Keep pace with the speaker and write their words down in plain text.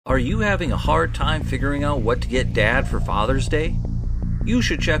Are you having a hard time figuring out what to get Dad for Father's Day? You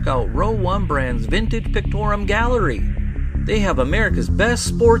should check out Row 1 Brand's Vintage Pictorum Gallery. They have America's best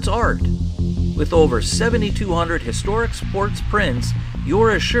sports art. With over 7,200 historic sports prints,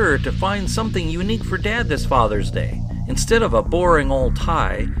 you're assured to find something unique for Dad this Father's Day. Instead of a boring old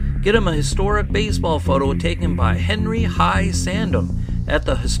tie, get him a historic baseball photo taken by Henry High Sandom at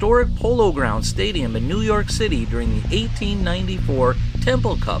the historic Polo Grounds Stadium in New York City during the 1894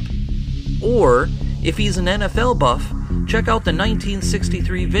 Temple Cup. Or, if he's an NFL buff, check out the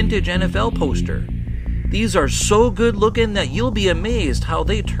 1963 vintage NFL poster. These are so good looking that you'll be amazed how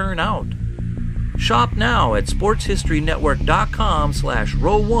they turn out. Shop now at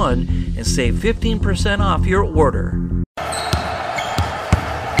sportshistorynetwork.com/row1 and save 15% off your order.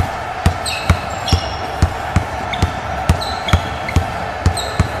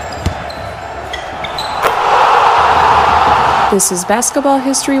 This is Basketball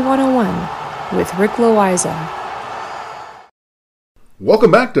History 101 with Rick Loayza.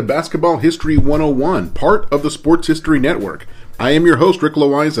 Welcome back to Basketball History 101, part of the Sports History Network. I am your host, Rick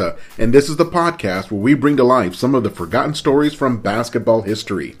Loayza, and this is the podcast where we bring to life some of the forgotten stories from basketball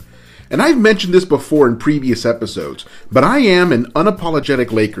history. And I've mentioned this before in previous episodes, but I am an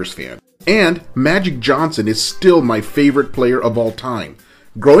unapologetic Lakers fan. And Magic Johnson is still my favorite player of all time.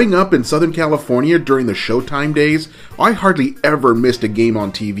 Growing up in Southern California during the Showtime days, I hardly ever missed a game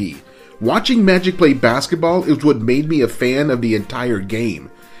on TV. Watching Magic play basketball is what made me a fan of the entire game.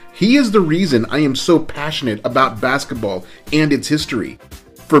 He is the reason I am so passionate about basketball and its history.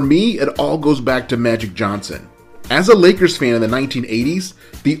 For me, it all goes back to Magic Johnson. As a Lakers fan in the 1980s,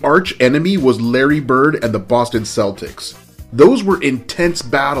 the arch enemy was Larry Bird and the Boston Celtics. Those were intense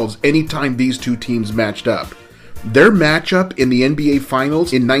battles anytime these two teams matched up. Their matchup in the NBA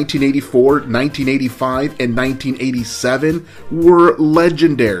Finals in 1984, 1985, and 1987 were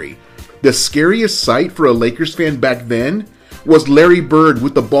legendary. The scariest sight for a Lakers fan back then was Larry Bird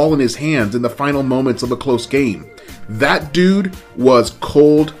with the ball in his hands in the final moments of a close game. That dude was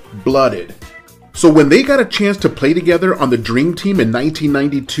cold-blooded. So when they got a chance to play together on the Dream Team in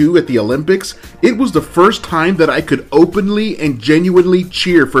 1992 at the Olympics, it was the first time that I could openly and genuinely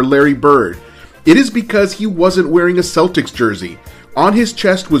cheer for Larry Bird. It is because he wasn't wearing a Celtics jersey. On his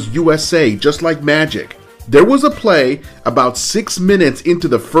chest was USA, just like Magic. There was a play about 6 minutes into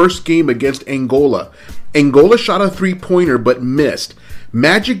the first game against Angola. Angola shot a three-pointer but missed.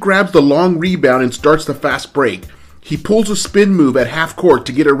 Magic grabs the long rebound and starts the fast break. He pulls a spin move at half court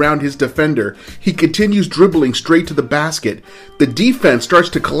to get around his defender. He continues dribbling straight to the basket. The defense starts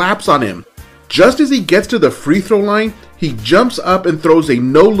to collapse on him. Just as he gets to the free throw line, he jumps up and throws a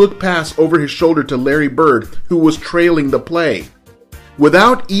no-look pass over his shoulder to Larry Bird, who was trailing the play.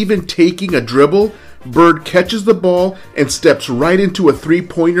 Without even taking a dribble, Bird catches the ball and steps right into a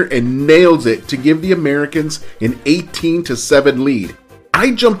three-pointer and nails it to give the Americans an 18-7 lead.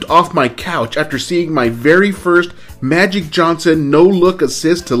 I jumped off my couch after seeing my very first Magic Johnson no-look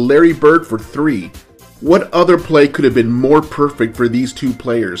assist to Larry Bird for three. What other play could have been more perfect for these two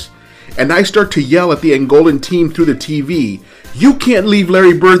players? And I start to yell at the Angolan team through the TV, "You can't leave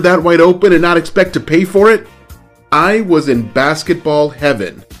Larry Bird that wide open and not expect to pay for it." I was in basketball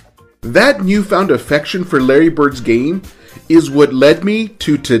heaven. That newfound affection for Larry Bird's game is what led me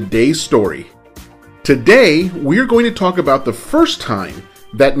to today's story. Today, we're going to talk about the first time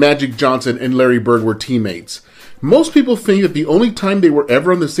that Magic Johnson and Larry Bird were teammates. Most people think that the only time they were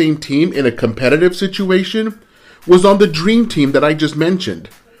ever on the same team in a competitive situation was on the Dream Team that I just mentioned.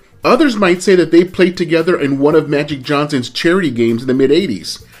 Others might say that they played together in one of Magic Johnson's charity games in the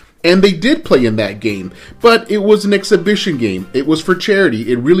mid-80s. And they did play in that game, but it was an exhibition game. It was for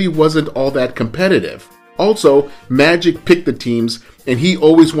charity. It really wasn't all that competitive. Also, Magic picked the teams, and he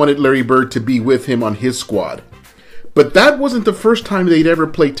always wanted Larry Bird to be with him on his squad. But that wasn't the first time they'd ever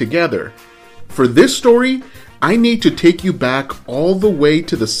played together. For this story, I need to take you back all the way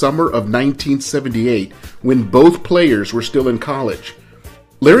to the summer of 1978, when both players were still in college.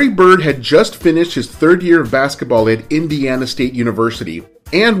 Larry Bird had just finished his third year of basketball at Indiana State University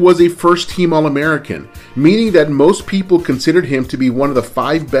and was a first-team All-American, meaning that most people considered him to be one of the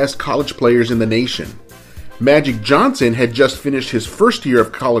 5 best college players in the nation. Magic Johnson had just finished his first year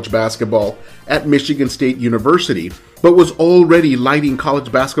of college basketball at Michigan State University, but was already lighting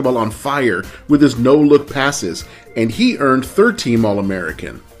college basketball on fire with his no-look passes, and he earned third-team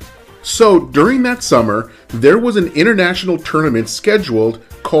All-American. So during that summer, there was an international tournament scheduled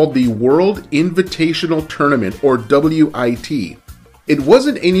called the World Invitational Tournament, or WIT. It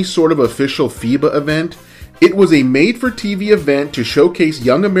wasn't any sort of official FIBA event. It was a made-for-TV event to showcase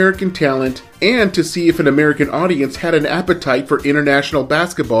young American talent and to see if an American audience had an appetite for international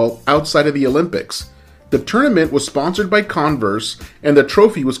basketball outside of the Olympics. The tournament was sponsored by Converse, and the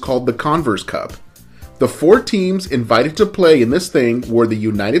trophy was called the Converse Cup. The 4 teams invited to play in this thing were the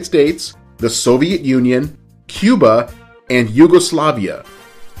United States, the Soviet Union, Cuba, and Yugoslavia.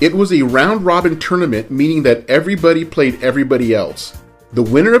 It was a round-robin tournament, meaning that everybody played everybody else. The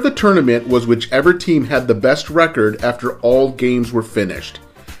winner of the tournament was whichever team had the best record after all games were finished.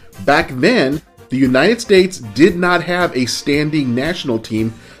 Back then, the United States did not have a standing national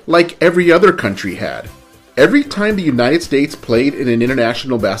team like every other country had. Every time the United States played in an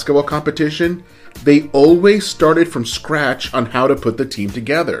international basketball competition, they always started from scratch on how to put the team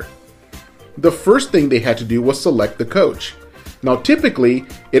together. The first thing they had to do was select the coach. Now, typically,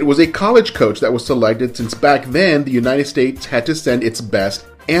 it was a college coach that was selected since back then the United States had to send its best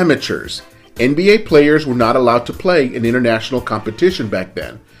amateurs. NBA players were not allowed to play in international competition back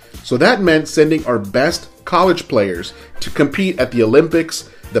then. So that meant sending our best college players to compete at the Olympics,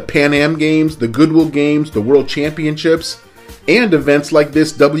 the Pan Am Games, the Goodwill Games, the World Championships, and events like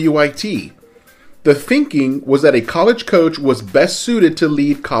this WIT. The thinking was that a college coach was best suited to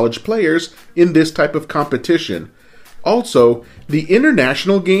lead college players in this type of competition. Also, the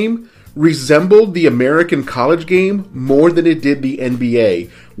international game resembled the American college game more than it did the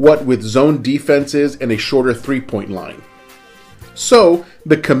NBA, what with zone defenses and a shorter three-point line. So,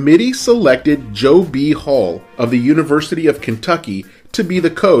 the committee selected Joe B. Hall of the University of Kentucky to be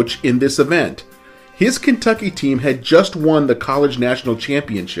the coach in this event. His Kentucky team had just won the college national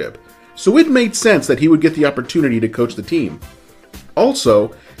championship, so it made sense that he would get the opportunity to coach the team.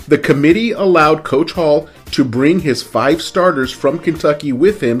 Also, the committee allowed Coach Hall to bring his 5 starters from Kentucky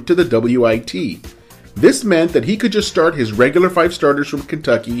with him to the WIT. This meant that he could just start his regular 5 starters from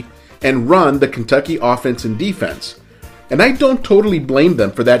Kentucky and run the Kentucky offense and defense. And I don't totally blame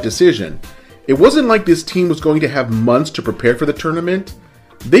them for that decision. It wasn't like this team was going to have months to prepare for the tournament.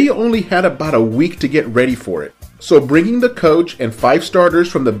 They only had about a week to get ready for it. So bringing the coach and 5 starters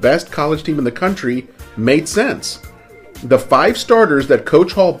from the best college team in the country made sense. The 5 starters that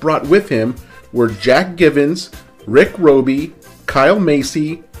Coach Hall brought with him were Jack Givens, Rick Roby, Kyle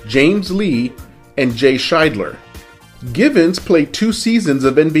Macy, James Lee, and Jay Scheidler. Givens played 2 seasons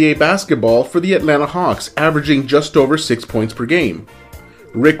of NBA basketball for the Atlanta Hawks, averaging just over 6 points per game.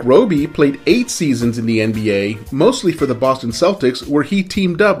 Rick Roby played 8 seasons in the NBA, mostly for the Boston Celtics, where he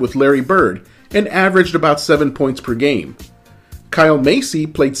teamed up with Larry Bird and averaged about 7 points per game. Kyle Macy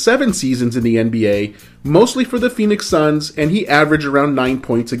played 7 seasons in the NBA, mostly for the Phoenix Suns, and he averaged around 9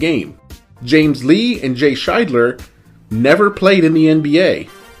 points a game. James Lee and Jay Scheidler never played in the NBA.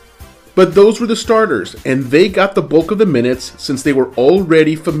 But those were the starters, and they got the bulk of the minutes since they were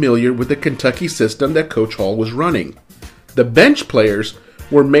already familiar with the Kentucky system that Coach Hall was running. The bench players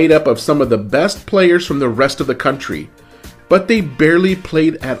were made up of some of the best players from the rest of the country, but they barely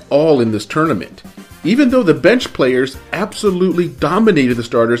played at all in this tournament, even though the bench players absolutely dominated the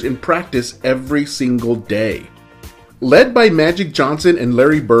starters in practice every single day. Led by Magic Johnson and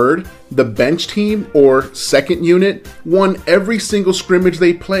Larry Bird, the bench team, or second unit, won every single scrimmage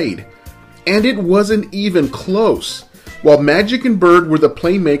they played. And it wasn't even close. While Magic and Bird were the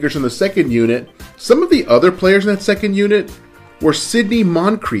playmakers in the second unit, some of the other players in that second unit were Sidney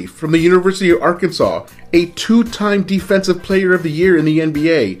Moncrief from the University of Arkansas, a 2-time Defensive Player of the Year in the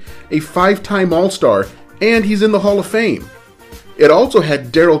NBA, a 5-time All-Star, and he's in the Hall of Fame. It also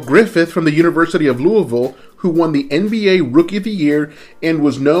had Darrell Griffith from the University of Louisville, who won the NBA Rookie of the Year and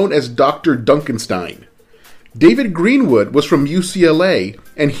was known as Dr. Dunkenstein. David Greenwood was from UCLA,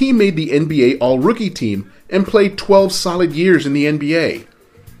 and he made the NBA All-Rookie team and played 12 solid years in the NBA.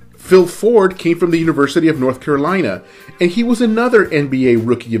 Phil Ford came from the University of North Carolina, and he was another NBA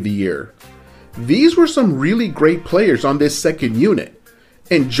Rookie of the Year. These were some really great players on this second unit,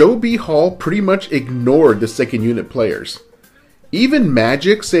 and Joe B. Hall pretty much ignored the second unit players. Even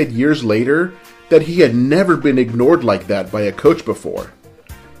Magic said years later that he had never been ignored like that by a coach before.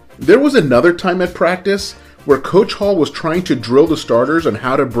 There was another time at practice where Coach Hall was trying to drill the starters on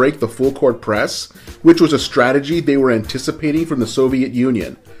how to break the full court press, which was a strategy they were anticipating from the Soviet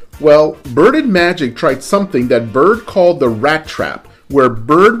Union. Well, Bird and Magic tried something that Bird called the rat trap, where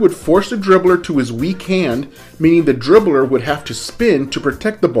Bird would force the dribbler to his weak hand, meaning the dribbler would have to spin to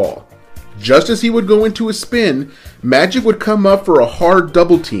protect the ball. Just as he would go into a spin, Magic would come up for a hard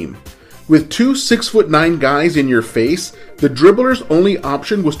double team. With 2 6'9" guys in your face, the dribbler's only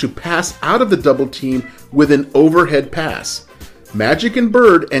option was to pass out of the double team with an overhead pass. Magic and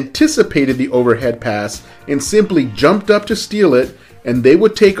Bird anticipated the overhead pass and simply jumped up to steal it, and they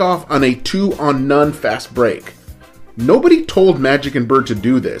would take off on a 2-on-none fast break. Nobody told Magic and Bird to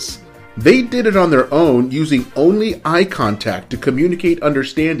do this. They did it on their own using only eye contact to communicate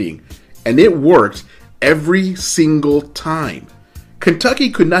understanding, and it worked every single time. Kentucky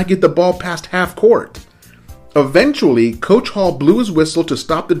could not get the ball past half court. Eventually, Coach Hall blew his whistle to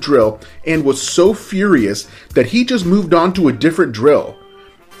stop the drill and was so furious that he just moved on to a different drill.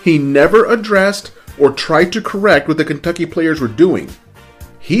 He never addressed or tried to correct what the Kentucky players were doing.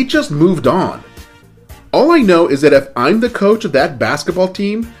 He just moved on. All I know is that if I'm the coach of that basketball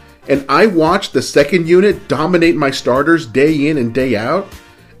team and I watch the second unit dominate my starters day in and day out,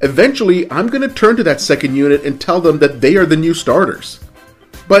 eventually I'm going to turn to that second unit and tell them that they are the new starters.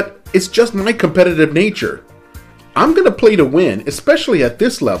 But it's just my competitive nature. I'm going to play to win, especially at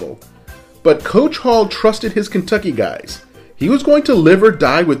this level. But Coach Hall trusted his Kentucky guys. He was going to live or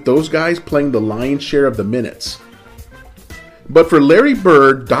die with those guys playing the lion's share of the minutes. But for Larry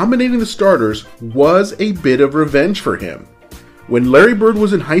Bird, dominating the starters was a bit of revenge for him. When Larry Bird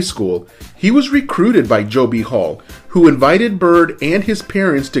was in high school, he was recruited by Joe B. Hall, who invited Bird and his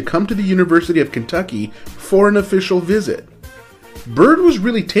parents to come to the University of Kentucky for an official visit. Bird was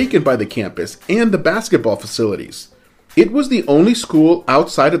really taken by the campus and the basketball facilities. It was the only school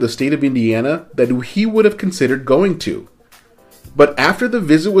outside of the state of Indiana that he would have considered going to. But after the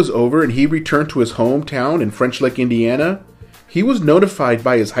visit was over and he returned to his hometown in French Lick, Indiana, he was notified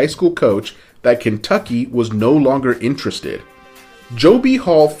by his high school coach that Kentucky was no longer interested. Joe B.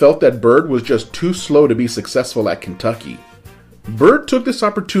 Hall felt that Bird was just too slow to be successful at Kentucky. Bird took this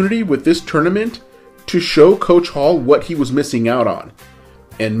opportunity with this tournament to show Coach Hall what he was missing out on.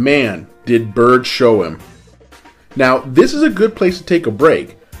 And man, did Bird show him. Now, this is a good place to take a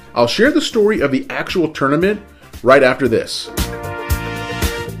break. I'll share the story of the actual tournament right after this.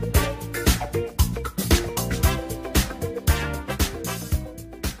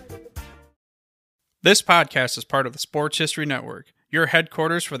 This podcast is part of the Sports History Network, your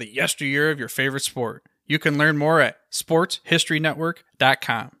headquarters for the yesteryear of your favorite sport. You can learn more at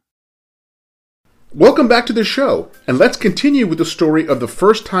sportshistorynetwork.com. Welcome back to the show, and let's continue with the story of the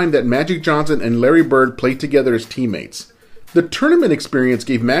first time that Magic Johnson and Larry Bird played together as teammates. The tournament experience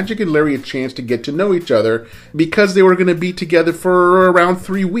gave Magic and Larry a chance to get to know each other because they were going to be together for around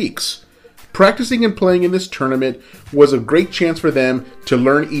 3 weeks. Practicing and playing in this tournament was a great chance for them to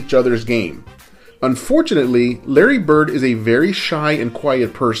learn each other's game. Unfortunately, Larry Bird is a very shy and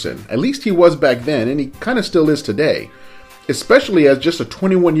quiet person. At least he was back then, and he kind of still is today, especially as just a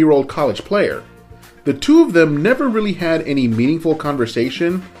 21-year-old college player. The two of them never really had any meaningful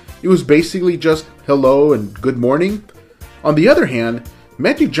conversation. It was basically just hello and good morning. On the other hand,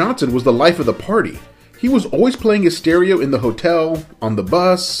 Magic Johnson was the life of the party. He was always playing his stereo in the hotel, on the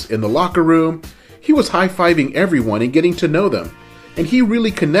bus, in the locker room. He was high-fiving everyone and getting to know them, and he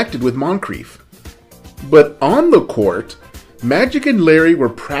really connected with Moncrief. But on the court, Magic and Larry were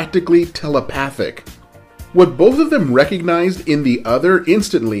practically telepathic. What both of them recognized in the other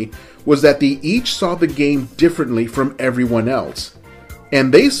instantly was that they each saw the game differently from everyone else.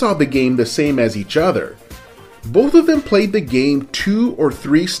 And they saw the game the same as each other. Both of them played the game 2 or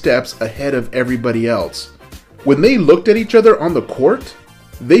 3 steps ahead of everybody else. When they looked at each other on the court,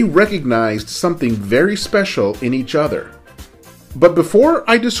 they recognized something very special in each other. But before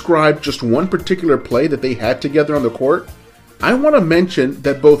I describe just one particular play that they had together on the court, I want to mention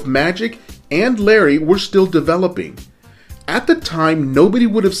that both Magic and Larry were still developing. At the time, nobody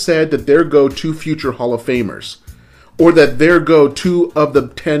would have said that there go 2 future Hall of Famers, or that there go 2 of the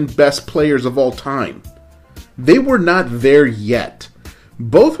 10 best players of all time. They were not there yet.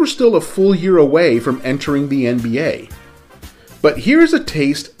 Both were still a full year away from entering the NBA. But here's a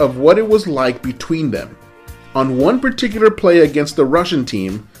taste of what it was like between them. On one particular play against the Russian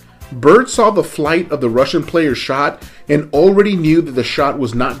team, Bird saw the flight of the Russian player's shot and already knew that the shot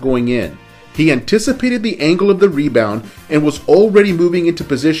was not going in. He anticipated the angle of the rebound and was already moving into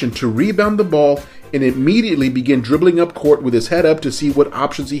position to rebound the ball and immediately began dribbling up court with his head up to see what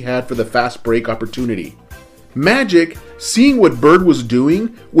options he had for the fast break opportunity. Magic, seeing what Bird was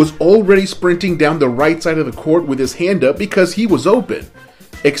doing, was already sprinting down the right side of the court with his hand up because he was open.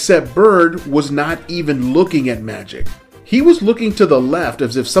 Except Bird was not even looking at Magic. He was looking to the left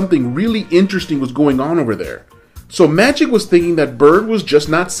as if something really interesting was going on over there. So Magic was thinking that Bird was just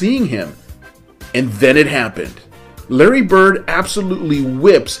not seeing him. And then it happened. Larry Bird absolutely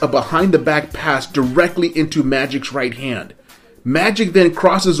whips a behind-the-back pass directly into Magic's right hand. Magic then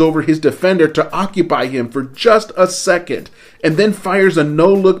crosses over his defender to occupy him for just a second, and then fires a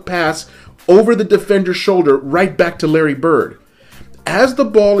no-look pass over the defender's shoulder right back to Larry Bird. As the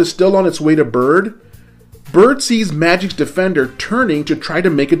ball is still on its way to Bird, Bird sees Magic's defender turning to try to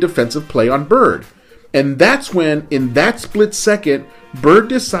make a defensive play on Bird. And that's when, in that split second, Bird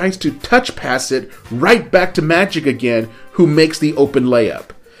decides to touch pass it right back to Magic again, who makes the open layup.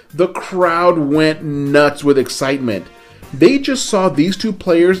 The crowd went nuts with excitement. They just saw these two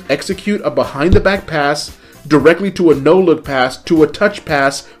players execute a behind-the-back pass directly to a no-look pass to a touch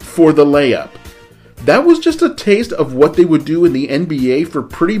pass for the layup. That was just a taste of what they would do in the NBA for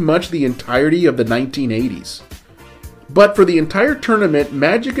pretty much the entirety of the 1980s. But for the entire tournament,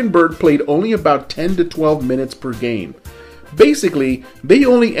 Magic and Bird played only about 10 to 12 minutes per game. Basically, they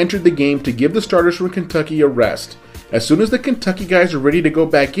only entered the game to give the starters from Kentucky a rest. As soon as the Kentucky guys were ready to go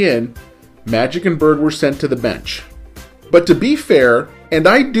back in, Magic and Bird were sent to the bench. But to be fair, and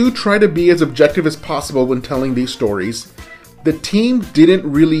I do try to be as objective as possible when telling these stories, the team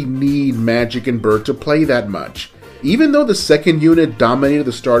didn't really need Magic and Bird to play that much. Even though the second unit dominated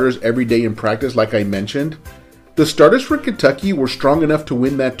the starters every day in practice, like I mentioned, the starters for Kentucky were strong enough to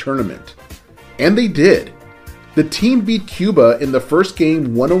win that tournament. And they did. The team beat Cuba in the first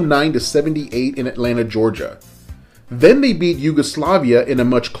game 109-78 in Atlanta, Georgia. Then they beat Yugoslavia in a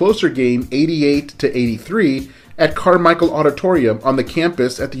much closer game 88-83 at Carmichael Auditorium on the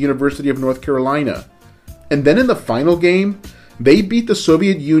campus at the University of North Carolina. And then in the final game, they beat the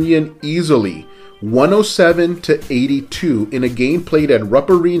Soviet Union easily, 107-82 in a game played at Rupp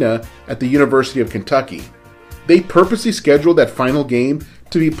Arena at the University of Kentucky. They purposely scheduled that final game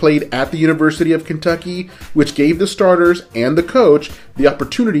to be played at the University of Kentucky, which gave the starters and the coach the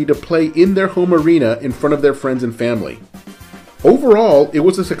opportunity to play in their home arena in front of their friends and family. Overall, it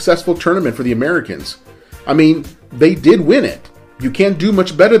was a successful tournament for the Americans. I mean, they did win it. You can't do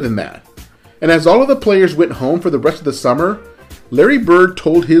much better than that. And as all of the players went home for the rest of the summer, Larry Bird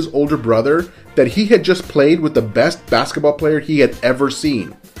told his older brother that he had just played with the best basketball player he had ever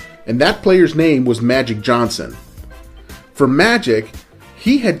seen. And that player's name was Magic Johnson. For Magic,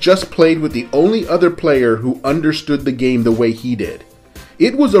 he had just played with the only other player who understood the game the way he did.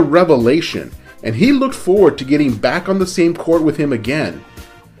 It was a revelation, and he looked forward to getting back on the same court with him again.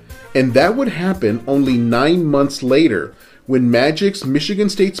 And that would happen only 9 months later, when Magic's Michigan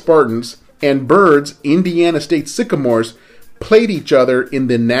State Spartans and Bird's Indiana State Sycamores played each other in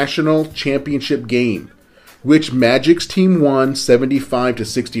the national championship game, which Magic's team won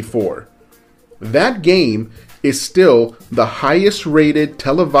 75-64. That game is still the highest rated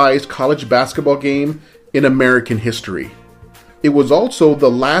televised college basketball game in American history. It was also the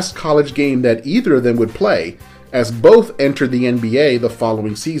last college game that either of them would play, as both entered the NBA the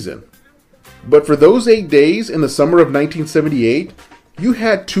following season. But for those 8 days in the summer of 1978, you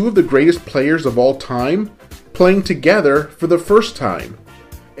had two of the greatest players of all time playing together for the first time.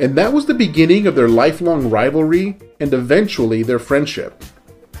 And that was the beginning of their lifelong rivalry and eventually their friendship.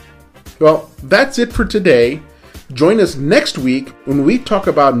 Well, that's it for today. Join us next week when we talk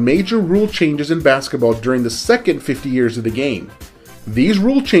about major rule changes in basketball during the second 50 years of the game. These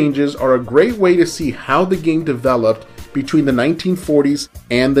rule changes are a great way to see how the game developed between the 1940s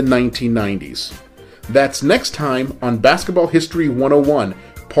and the 1990s. That's next time on Basketball History 101,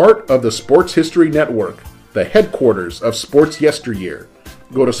 part of the Sports History Network, the headquarters of sports yesteryear.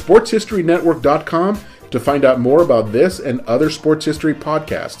 Go to sportshistorynetwork.com to find out more about this and other sports history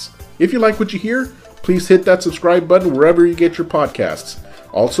podcasts. If you like what you hear, please hit that subscribe button wherever you get your podcasts.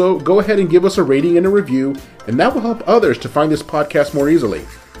 Also, go ahead and give us a rating and a review, and that will help others to find this podcast more easily.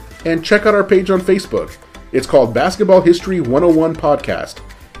 And check out our page on Facebook. It's called Basketball History 101 Podcast.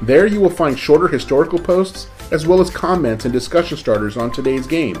 There you will find shorter historical posts, as well as comments and discussion starters on today's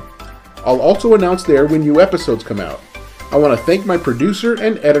game. I'll also announce there when new episodes come out. I want to thank my producer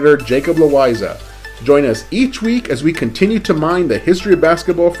and editor, Jacob Loayza. Join us each week as we continue to mine the history of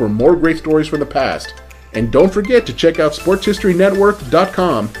basketball for more great stories from the past. And don't forget to check out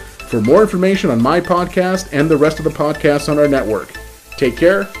sportshistorynetwork.com for more information on my podcast and the rest of the podcasts on our network. Take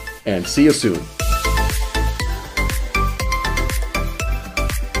care and see you soon.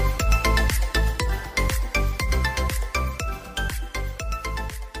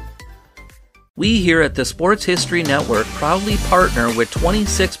 We here at the Sports History Network proudly partner with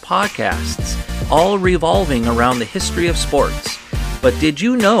 26 podcasts, all revolving around the history of sports. But did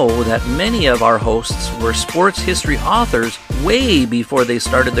you know that many of our hosts were sports history authors way before they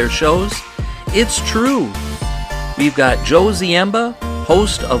started their shows? It's true. We've got Joe Ziemba,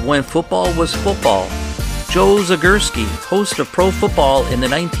 host of When Football Was Football, Joe Zagurski, host of Pro Football in the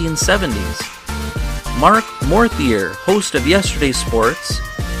 1970s, Mark Morthier, host of Yesterday's Sports,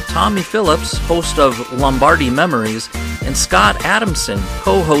 Tommy Phillips, host of Lombardi Memories, and Scott Adamson,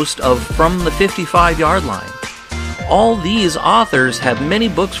 co-host of From the 55-Yard Line. All these authors have many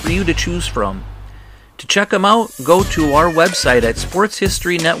books for you to choose from. To check them out, go to our website at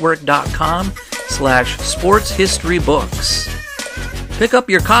sportshistorynetwork.com/sportshistorybooks. Pick up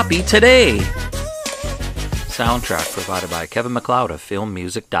your copy today. Soundtrack provided by Kevin MacLeod of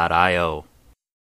filmmusic.io.